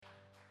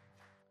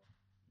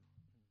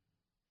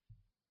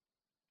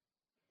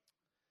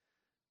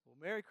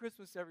Merry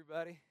Christmas,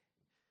 everybody.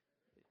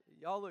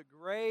 Y'all look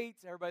great.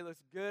 Everybody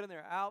looks good in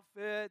their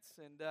outfits.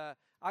 And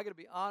I got to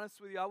be honest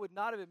with you, I would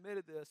not have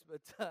admitted this,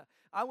 but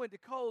I went to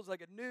Kohl's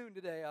like at noon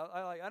today.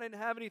 I didn't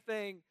have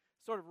anything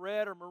sort of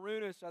red or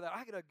maroonish. I thought,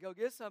 I got to go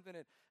get something.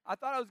 And I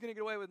thought I was going to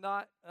get away with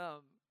not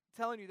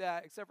telling you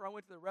that, except for I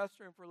went to the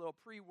restroom for a little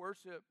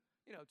pre-worship,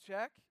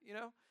 check,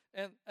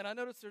 And I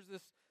noticed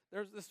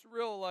there's this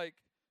real, like,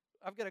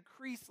 I've got a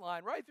crease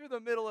line right through the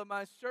middle of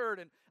my shirt,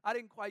 and I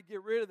didn't quite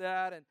get rid of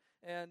that.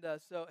 And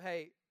so,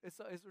 hey,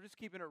 we're just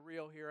keeping it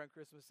real here on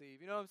Christmas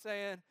Eve. You know what I'm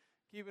saying?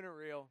 Keeping it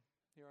real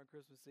here on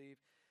Christmas Eve.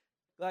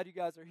 Glad you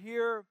guys are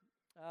here.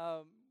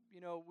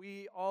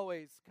 We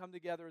always come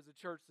together as a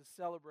church to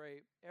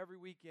celebrate every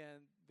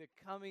weekend the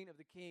coming of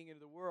the King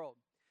into the world.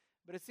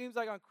 But it seems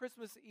like on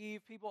Christmas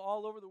Eve, people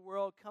all over the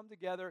world come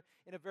together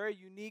in a very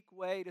unique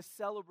way to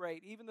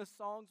celebrate, even the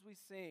songs we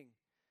sing.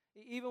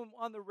 Even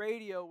on the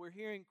radio, we're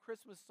hearing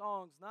Christmas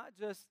songs, not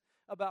just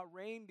about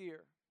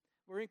reindeer.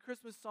 We're hearing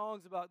Christmas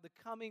songs about the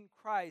coming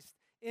Christ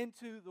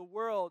into the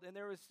world. And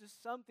there is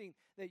just something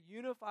that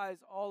unifies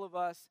all of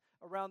us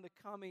around the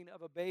coming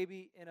of a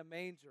baby in a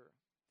manger.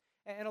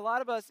 And a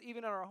lot of us,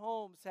 even in our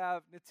homes,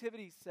 have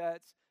nativity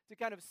sets to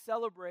kind of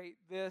celebrate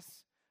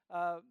this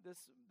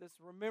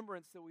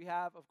remembrance that we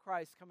have of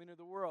Christ coming into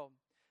the world.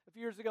 A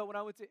few years ago, when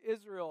I went to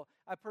Israel,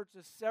 I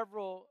purchased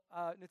several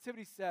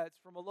nativity sets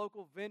from a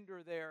local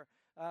vendor there.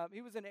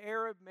 He was an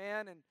Arab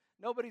man, and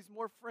nobody's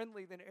more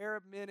friendly than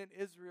Arab men in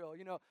Israel.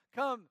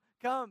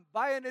 Come,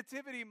 buy a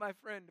nativity, my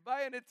friend.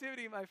 Buy a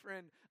nativity, my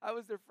friend. I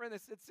was their friend. They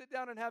said, sit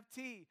down and have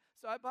tea.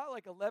 So I bought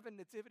like 11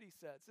 nativity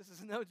sets. This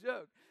is no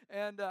joke.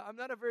 And I'm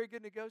not a very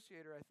good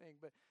negotiator, I think.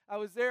 But I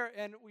was there,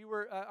 and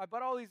I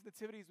bought all these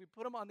nativities. We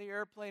put them on the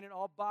airplane in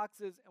all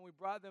boxes, and we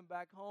brought them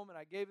back home, and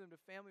I gave them to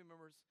family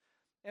members.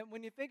 And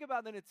when you think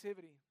about the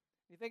nativity,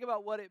 you think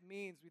about what it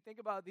means. We think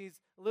about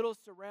these little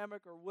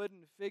ceramic or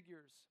wooden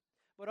figures.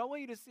 What I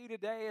want you to see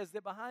today is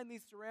that behind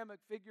these ceramic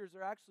figures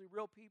are actually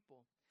real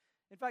people.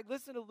 In fact,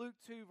 listen to Luke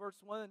 2, verse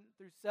 1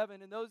 through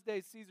 7. In those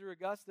days, Caesar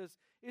Augustus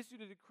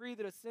issued a decree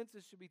that a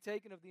census should be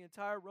taken of the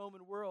entire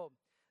Roman world.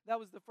 That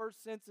was the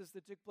first census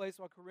that took place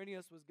while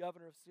Quirinius was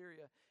governor of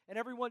Syria. And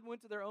everyone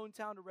went to their own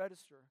town to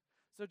register.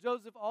 So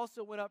Joseph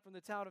also went up from the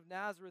town of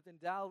Nazareth in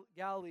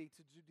Galilee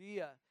to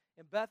Judea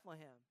and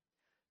Bethlehem,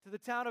 to the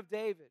town of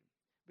David,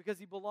 because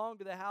he belonged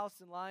to the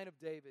house and line of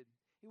David.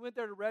 He went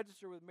there to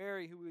register with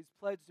Mary, who he was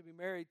pledged to be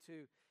married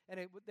to, and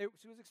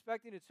she was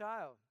expecting a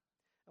child.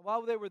 And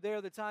while they were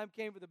there, the time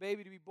came for the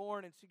baby to be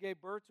born, and she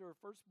gave birth to her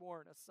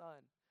firstborn, a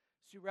son.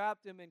 She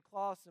wrapped him in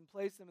cloths and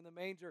placed him in the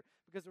manger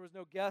because there was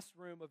no guest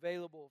room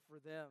available for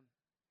them.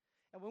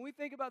 And when we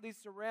think about these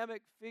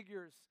ceramic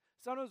figures,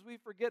 sometimes we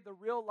forget the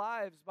real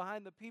lives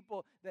behind the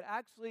people that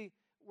actually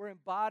were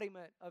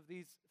embodiment of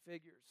these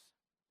figures.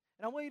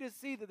 And I want you to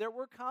see that there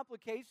were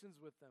complications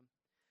with them.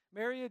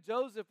 Mary and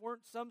Joseph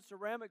weren't some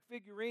ceramic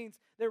figurines.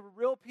 They were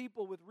real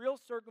people with real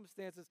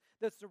circumstances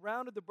that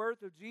surrounded the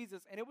birth of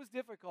Jesus, and it was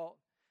difficult.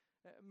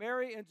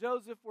 Mary and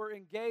Joseph were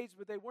engaged,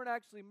 but they weren't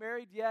actually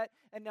married yet,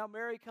 and now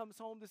Mary comes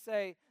home to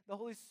say, the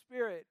Holy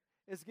Spirit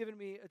has given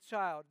me a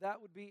child.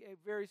 That would be a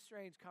very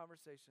strange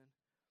conversation.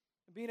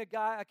 And being a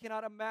guy, I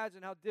cannot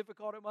imagine how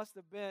difficult it must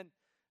have been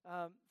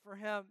for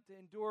him to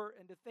endure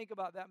and to think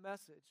about that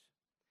message.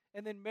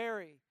 And then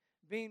Mary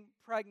being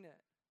pregnant,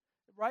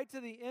 right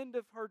to the end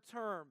of her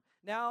term.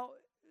 Now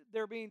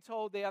they're being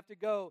told they have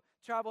to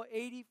travel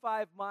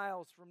 85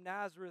 miles from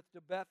Nazareth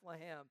to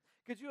Bethlehem.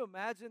 Could you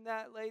imagine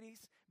that,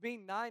 ladies?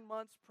 Being 9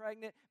 months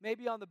pregnant,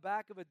 maybe on the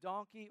back of a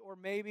donkey, or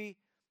maybe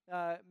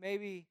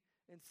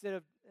instead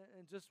of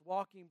just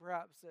walking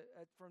perhaps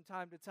from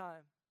time to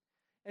time.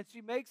 And she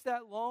makes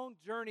that long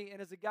journey,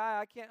 and as a guy,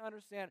 I can't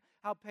understand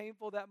how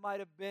painful that might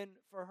have been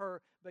for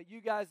her, but you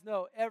guys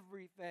know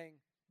everything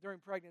during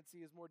pregnancy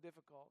is more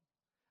difficult.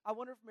 I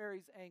wonder if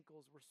Mary's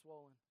ankles were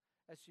swollen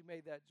as she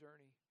made that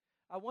journey.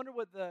 I wonder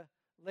what the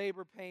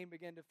labor pain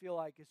began to feel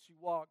like as she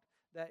walked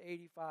that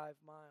 85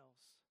 miles.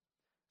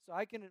 So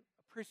I can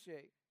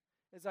appreciate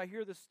as I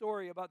hear the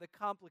story about the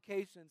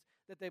complications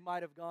that they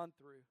might have gone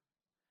through.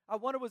 I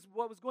wonder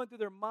what was going through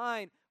their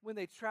mind when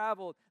they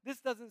traveled.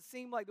 This doesn't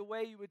seem like the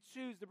way you would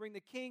choose to bring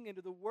the king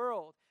into the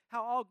world.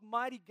 How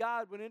Almighty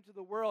God went into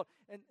the world.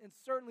 And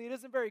certainly it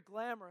isn't very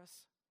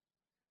glamorous.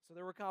 So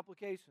there were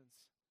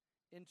complications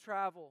in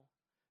travel.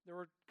 There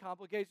were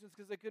complications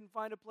because they couldn't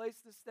find a place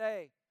to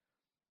stay.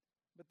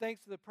 But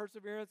thanks to the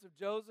perseverance of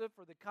Joseph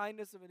or the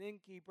kindness of an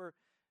innkeeper,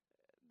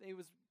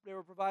 they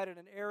were provided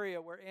an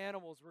area where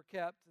animals were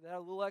kept that had a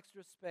little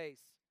extra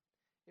space.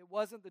 It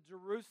wasn't the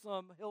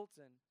Jerusalem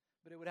Hilton,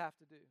 but it would have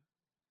to do.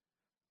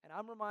 And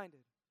I'm reminded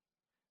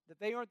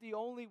that they aren't the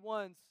only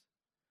ones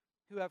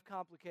who have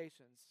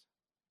complications,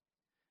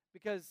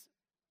 because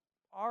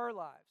our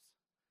lives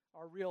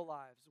are real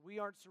lives. We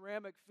aren't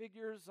ceramic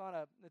figures on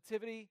a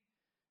nativity,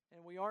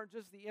 and we aren't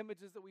just the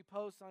images that we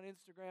post on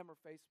Instagram or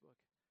Facebook.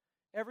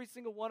 Every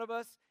single one of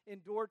us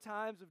endure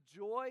times of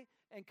joy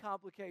and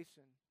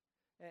complication.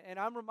 And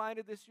I'm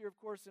reminded this year, of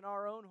course, in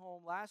our own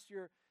home. Last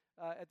year,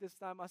 at this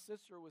time, my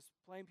sister was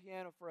playing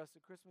piano for us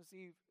at Christmas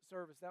Eve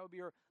service. That would be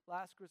her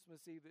last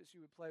Christmas Eve that she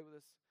would play with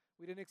us.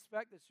 We didn't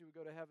expect that she would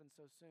go to heaven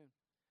so soon.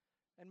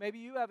 And maybe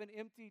you have an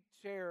empty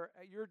chair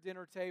at your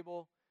dinner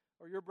table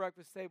or your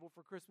breakfast table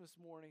for Christmas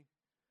morning.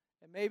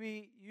 And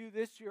maybe you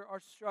this year are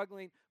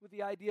struggling with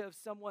the idea of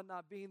someone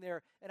not being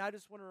there. And I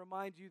just want to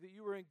remind you that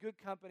you were in good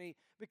company,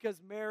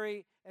 because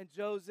Mary and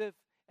Joseph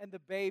and the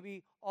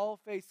baby all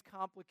faced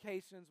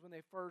complications when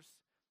they first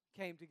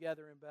came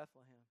together in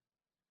Bethlehem.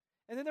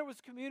 And then there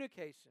was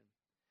communication.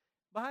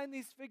 Behind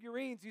these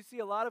figurines, you see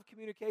a lot of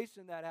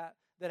communication that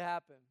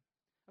happened.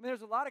 I mean,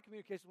 there's a lot of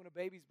communication when a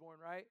baby's born,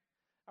 right?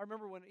 I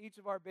remember when each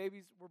of our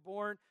babies were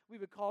born, we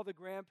would call the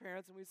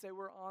grandparents and we'd say,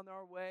 we're on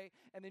our way.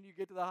 And then you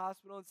get to the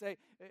hospital and say,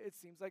 it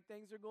seems like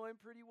things are going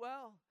pretty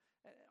well.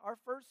 Our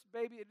first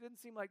baby, it didn't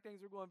seem like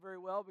things were going very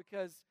well,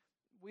 because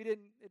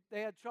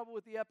they had trouble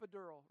with the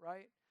epidural,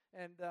 right?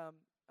 And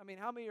I mean,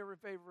 how many are in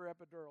favor of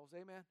epidurals?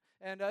 Amen?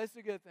 And it's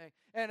a good thing.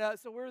 And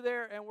so we're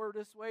there and we're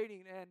just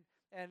waiting.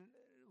 And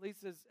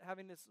Lisa's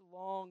having this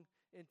long,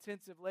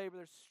 intensive labor.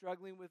 They're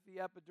struggling with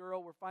the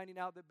epidural. We're finding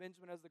out that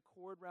Benjamin has the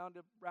cord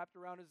wrapped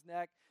around his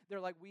neck.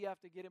 They're like, we have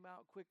to get him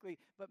out quickly.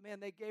 But man,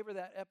 they gave her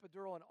that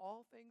epidural and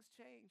all things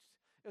changed.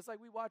 It's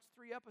like we watched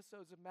 3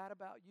 episodes of Mad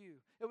About You.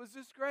 It was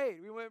just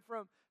great. We went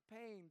from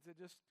pain to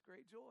just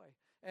great joy.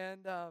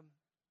 And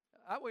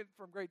I went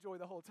from great joy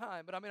the whole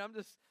time. But I mean, I'm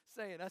just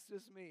saying, that's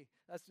just me.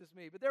 That's just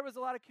me. But there was a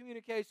lot of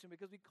communication,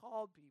 because we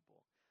called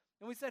people.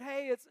 And we said,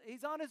 hey,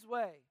 he's on his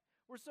way.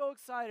 We're so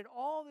excited.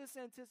 All this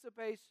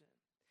anticipation.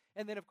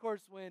 And then, of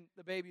course, when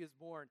the baby is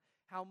born,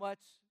 how much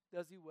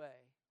does he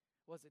weigh?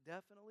 Was it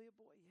definitely a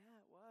boy? Yeah,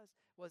 it was.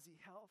 Was he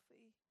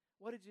healthy?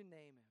 What did you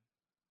name him?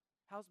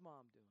 How's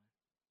mom doing?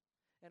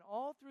 And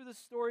all through the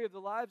story of the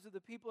lives of the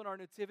people in our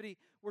nativity,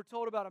 we're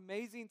told about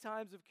amazing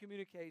times of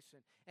communication.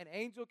 An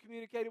angel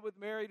communicated with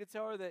Mary to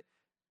tell her that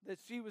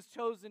she was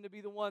chosen to be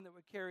the one that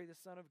would carry the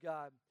Son of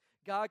God.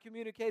 God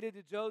communicated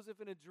to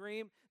Joseph in a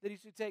dream that he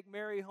should take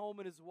Mary home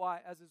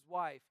as his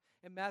wife.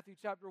 In Matthew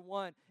chapter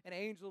 1, an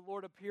angel of the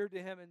Lord appeared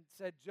to him and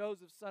said,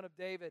 Joseph, son of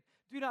David,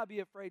 do not be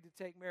afraid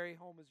to take Mary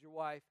home as your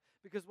wife,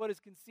 because what is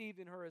conceived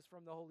in her is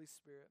from the Holy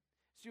Spirit.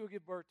 She will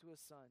give birth to a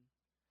son.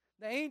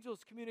 The angels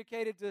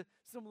communicated to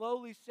some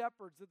lowly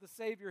shepherds that the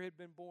Savior had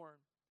been born.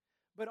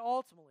 But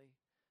ultimately,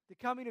 the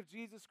coming of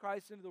Jesus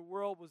Christ into the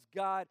world was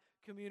God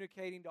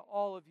communicating to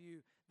all of you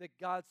that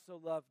God so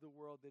loved the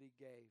world that he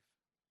gave.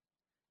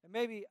 And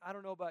maybe, I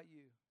don't know about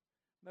you,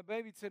 but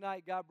maybe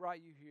tonight God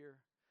brought you here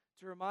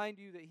to remind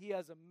you that he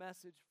has a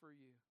message for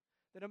you.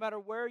 That no matter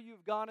where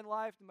you've gone in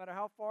life, no matter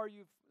how far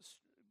you've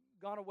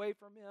gone away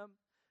from him,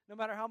 no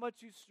matter how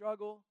much you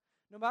struggle,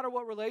 no matter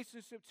what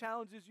relationship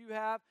challenges you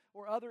have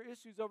or other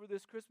issues over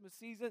this Christmas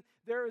season,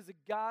 there is a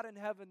God in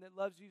heaven that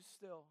loves you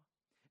still,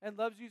 and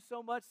loves you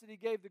so much that he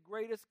gave the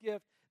greatest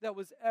gift that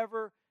was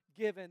ever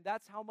given.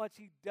 That's how much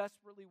he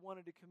desperately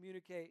wanted to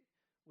communicate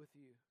with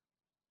you.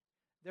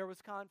 There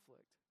was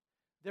conflict,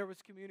 there was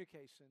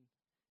communication,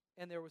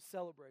 and there was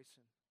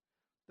celebration.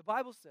 The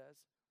Bible says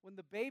when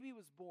the baby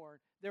was born,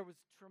 there was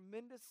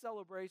tremendous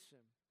celebration.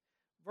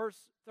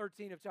 Verse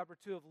 13 of chapter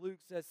 2 of Luke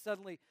says,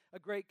 suddenly a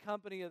great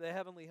company of the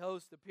heavenly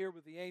host appeared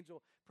with the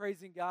angel,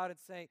 praising God and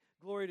saying,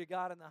 glory to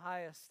God in the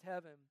highest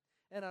heaven,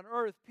 and on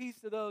earth peace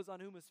to those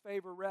on whom his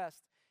favor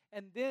rests.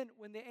 And then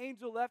when the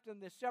angel left him,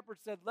 the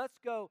shepherds said, let's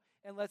go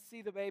and let's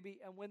see the baby.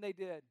 And when they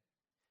did,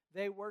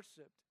 they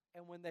worshiped.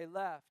 And when they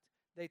left,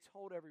 they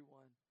told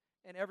everyone,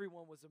 and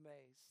everyone was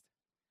amazed.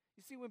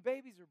 You see, when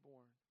babies are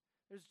born,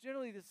 there's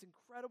generally this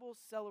incredible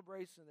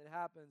celebration that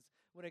happens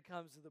when it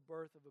comes to the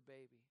birth of a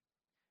baby.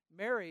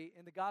 Mary,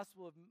 in the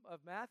Gospel of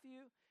Matthew,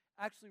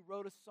 actually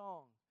wrote a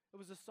song. It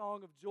was a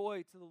song of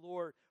joy to the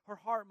Lord. Her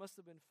heart must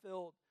have been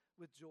filled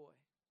with joy.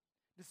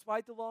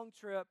 Despite the long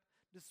trip,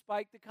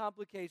 despite the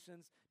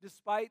complications,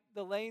 despite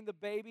the laying the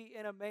baby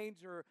in a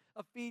manger,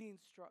 a feeding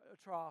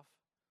trough,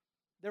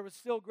 there was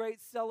still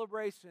great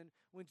celebration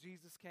when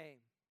Jesus came.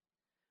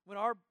 When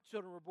our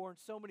children were born,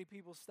 so many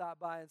people stopped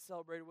by and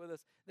celebrated with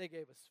us. They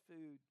gave us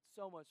food,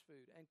 so much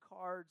food, and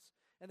cards,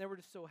 and they were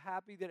just so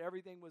happy that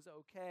everything was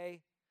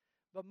okay.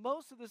 But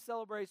most of the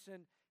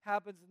celebration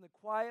happens in the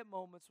quiet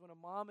moments when a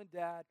mom and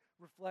dad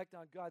reflect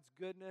on God's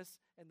goodness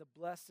and the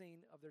blessing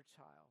of their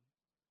child.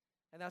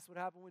 And that's what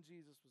happened when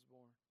Jesus was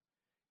born.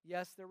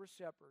 Yes, there were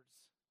shepherds.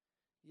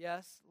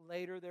 Yes,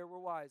 later there were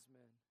wise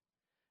men.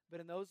 But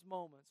in those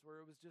moments where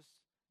it was just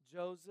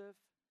Joseph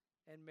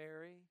and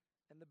Mary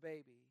and the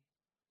baby,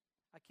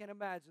 I can't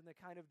imagine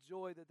the kind of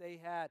joy that they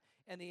had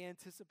and the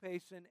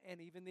anticipation and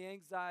even the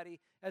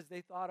anxiety as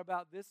they thought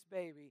about this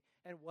baby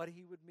and what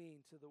he would mean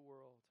to the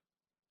world.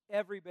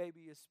 Every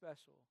baby is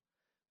special,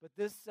 but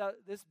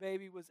this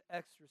baby was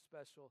extra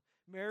special.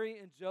 Mary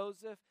and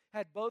Joseph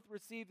had both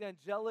received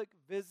angelic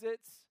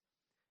visits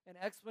and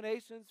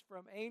explanations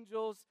from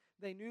angels.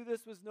 They knew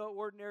this was no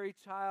ordinary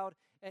child,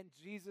 and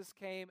Jesus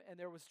came, and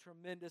there was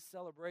tremendous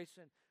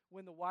celebration.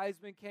 When the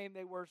wise men came,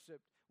 they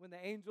worshiped. When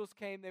the angels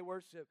came, they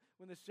worshiped.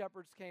 When the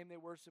shepherds came, they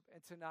worshiped.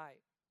 And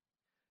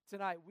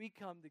tonight we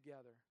come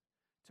together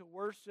to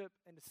worship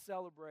and to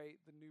celebrate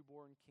the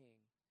newborn King.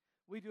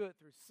 We do it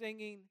through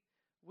singing.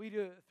 We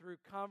do it through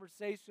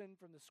conversation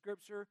from the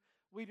Scripture.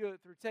 We do it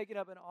through taking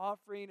up an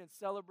offering and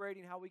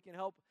celebrating how we can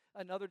help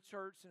another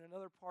church in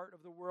another part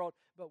of the world.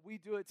 But we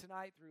do it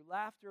tonight through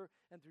laughter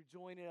and through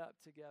joining up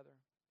together.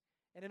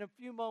 And in a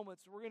few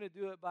moments, we're going to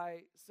do it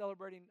by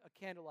celebrating a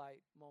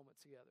candlelight moment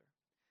together.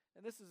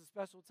 And this is a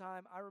special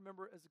time. I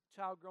remember as a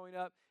child growing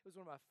up, it was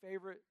one of my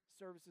favorite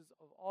services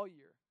of all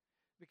year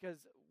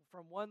because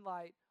from one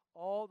light,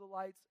 all the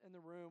lights in the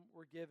room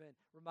were given,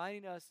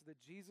 reminding us that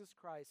Jesus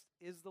Christ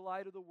is the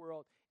light of the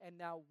world, and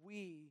now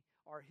we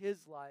are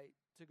his light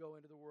to go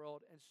into the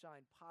world and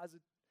shine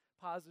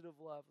positive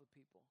love with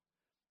people.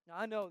 Now,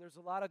 I know there's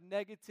a lot of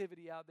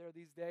negativity out there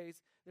these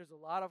days. There's a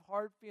lot of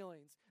hard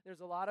feelings.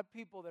 There's a lot of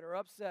people that are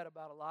upset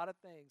about a lot of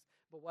things.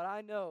 But what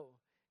I know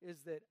is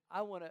that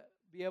I want to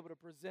be able to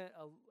present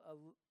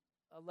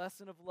a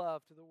lesson of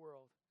love to the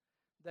world,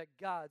 that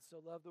God so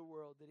loved the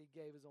world that he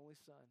gave his only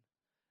son.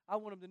 I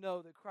want them to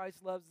know that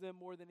Christ loves them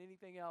more than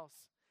anything else.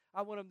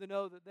 I want them to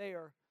know that they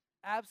are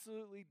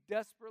absolutely,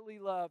 desperately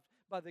loved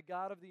by the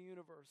God of the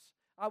universe.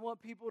 I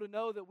want people to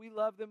know that we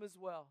love them as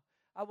well.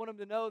 I want them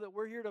to know that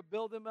we're here to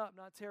build them up,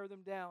 not tear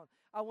them down.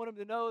 I want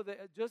them to know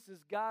that just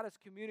as God has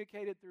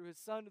communicated through his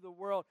son to the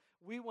world,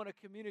 we want to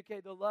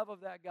communicate the love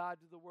of that God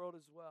to the world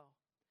as well.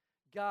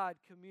 God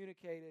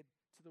communicated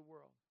to the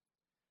world,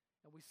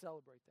 and we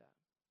celebrate that.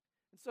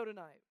 And so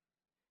tonight,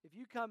 if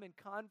you come in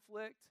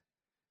conflict,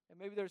 and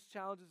maybe there's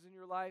challenges in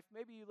your life,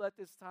 maybe you let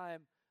this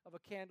time of a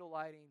candle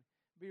lighting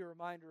be a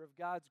reminder of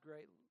God's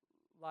great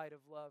light of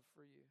love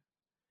for you.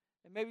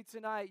 And maybe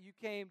tonight you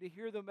came to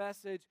hear the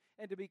message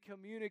and to be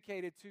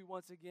communicated to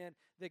once again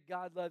that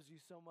God loves you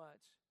so much.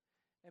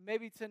 And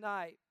maybe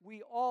tonight,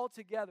 we all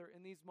together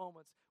in these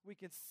moments, we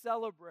can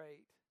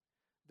celebrate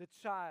the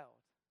child,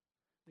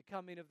 the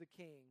coming of the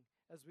King,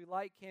 as we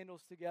light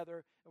candles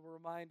together and we're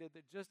reminded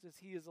that just as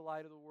he is the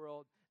light of the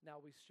world, now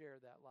we share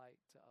that light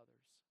to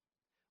others.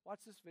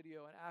 Watch this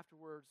video, and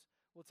afterwards,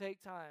 we'll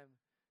take time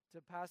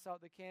to pass out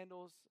the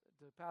candles,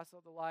 to pass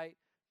out the light.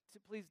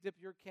 Please dip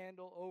your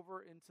candle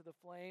over into the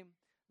flame.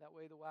 That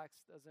way the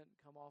wax doesn't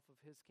come off of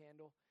his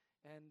candle.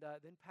 And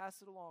then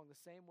pass it along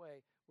the same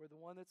way, where the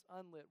one that's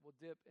unlit will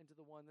dip into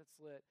the one that's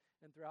lit.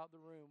 And throughout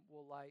the room,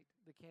 we'll light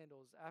the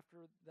candles.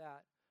 After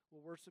that,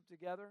 we'll worship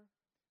together,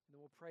 and then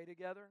we'll pray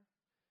together.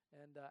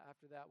 And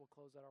after that, we'll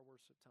close out our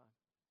worship time.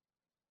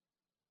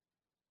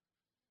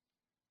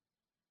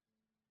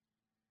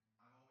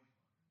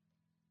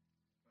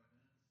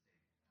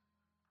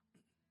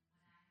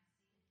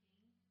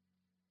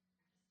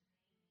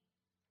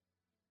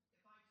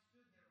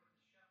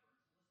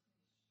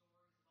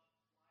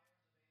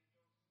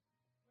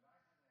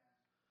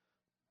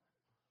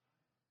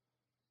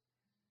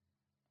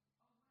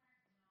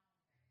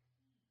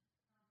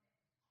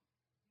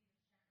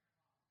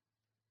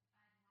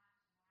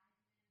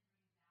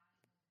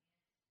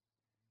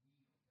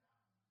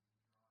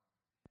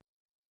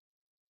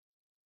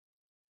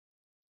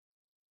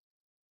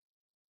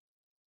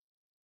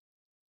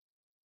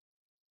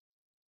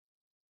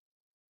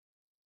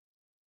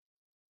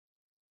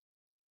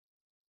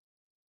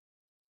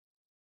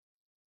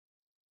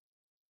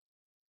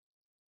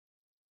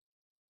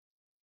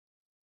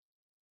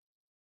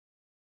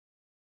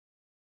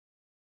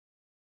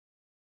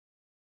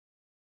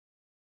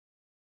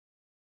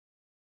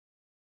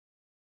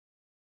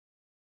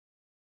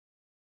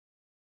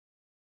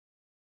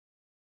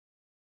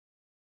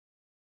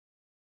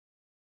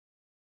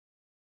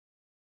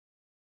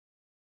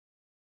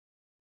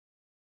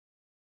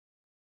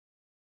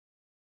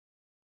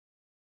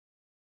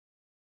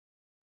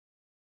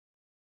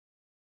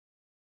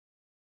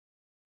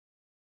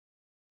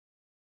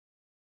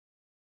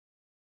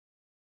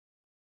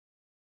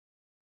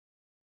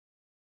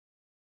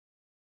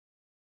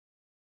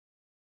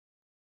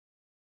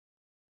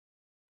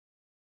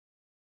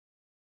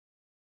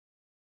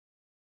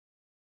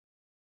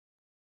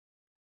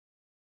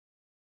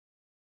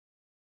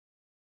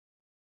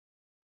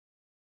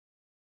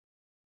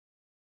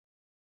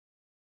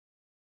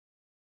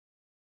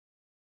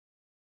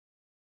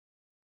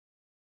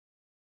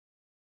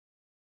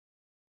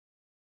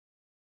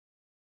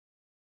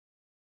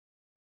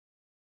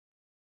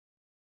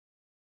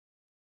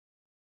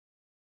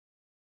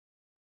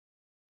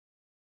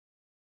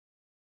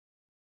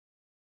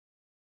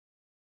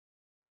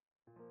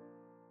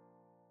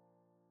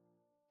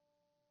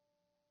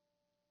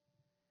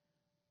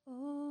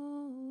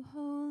 Oh,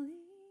 holy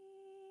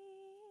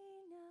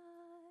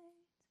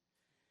night,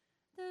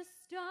 the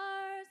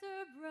stars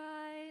are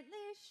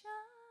brightly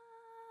shining.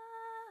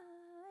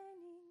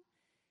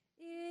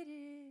 It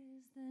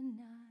is the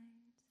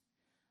night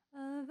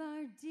of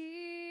our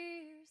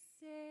dear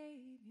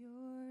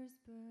Savior's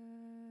birth.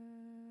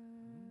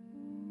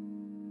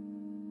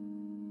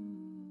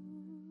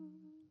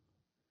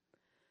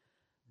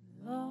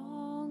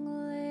 Long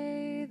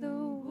lay the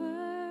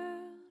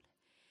world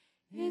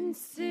in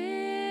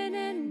sin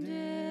and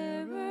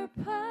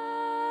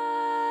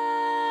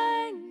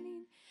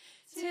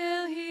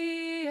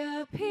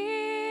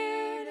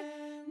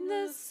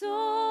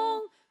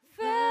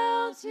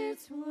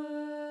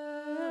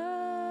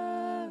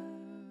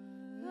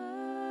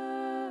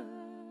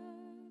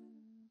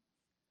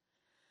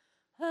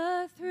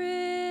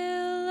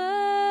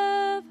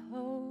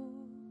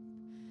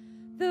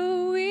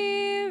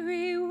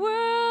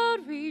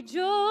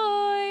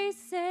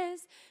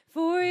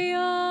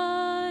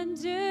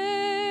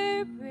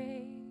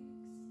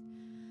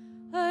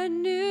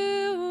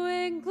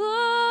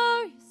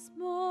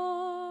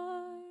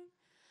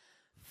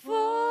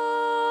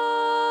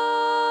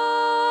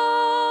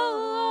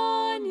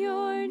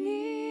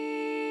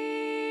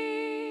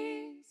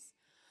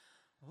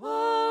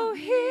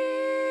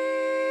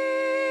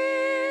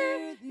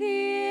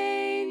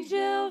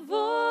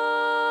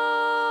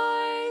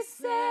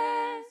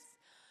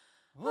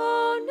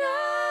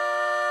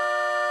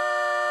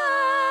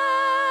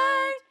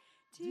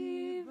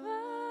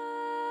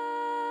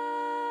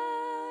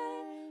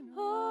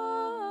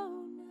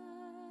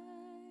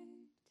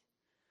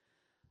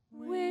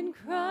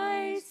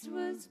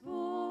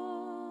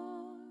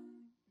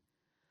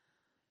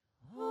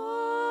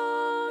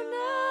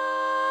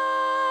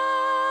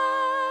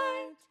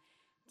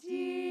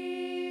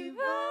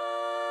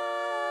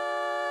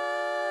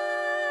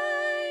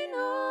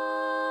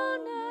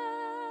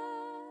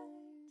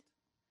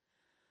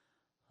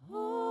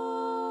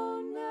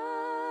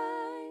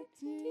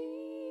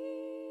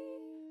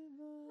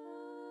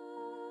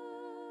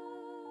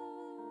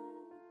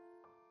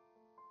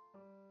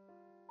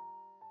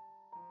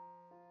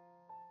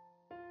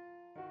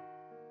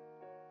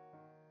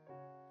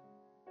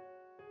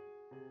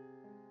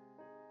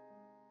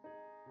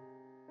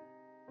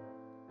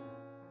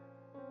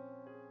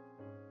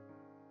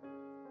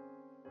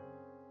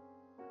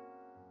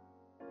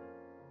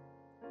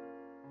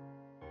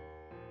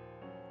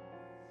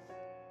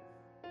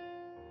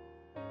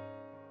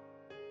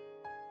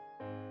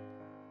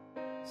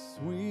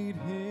Sweet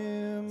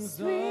hymns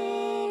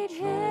Sweet of joy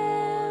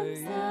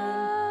hymns and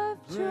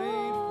of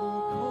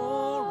grateful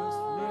chorus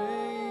joy.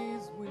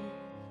 raise we.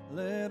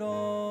 Let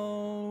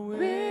all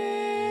Within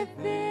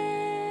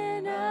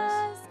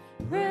us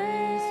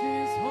praise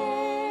His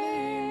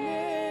holy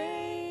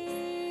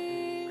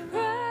name.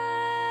 Christ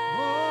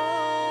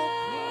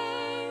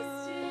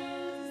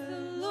is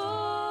the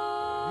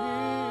Lord.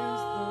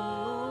 Is the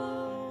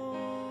Lord.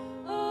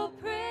 Oh,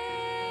 praise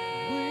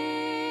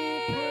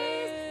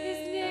His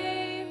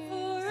name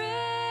forever.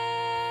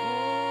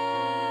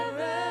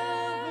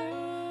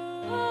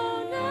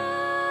 Oh, night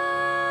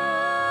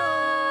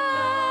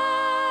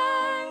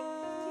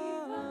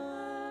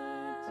divine.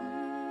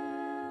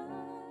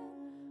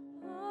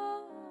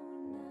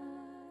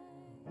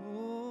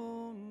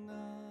 Oh,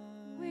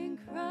 night. When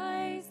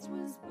Christ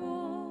was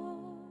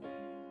born.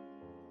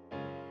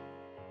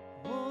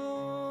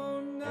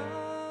 Oh,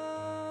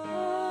 night.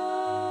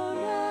 Oh,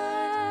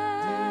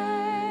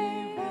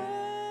 night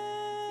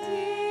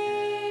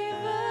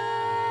divine.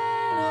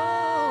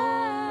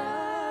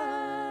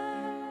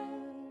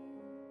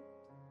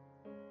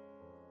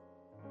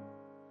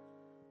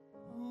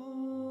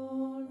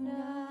 Oh,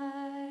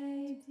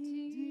 night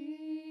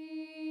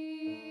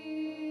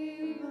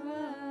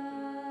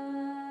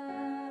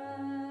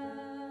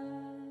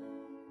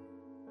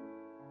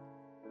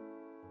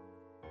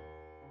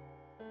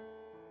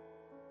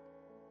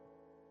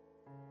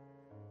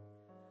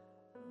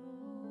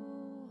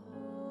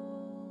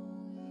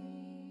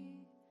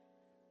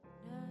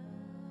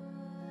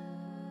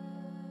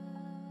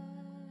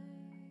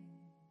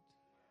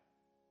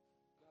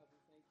God, we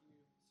thank you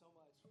so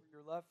much for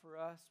your love for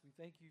us. We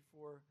thank you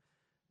for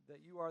that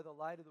you are the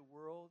light of the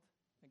world.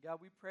 And God,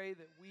 we pray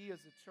that we as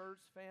a church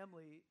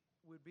family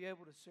would be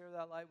able to share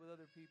that light with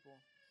other people,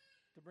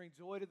 to bring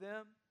joy to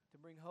them, to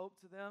bring hope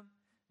to them.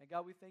 And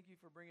God, we thank you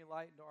for bringing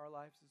light into our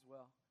lives as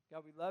well.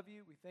 God, we love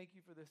you. We thank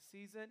you for this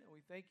season, and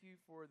we thank you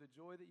for the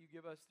joy that you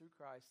give us through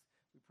Christ.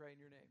 We pray in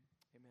your name.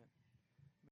 Amen.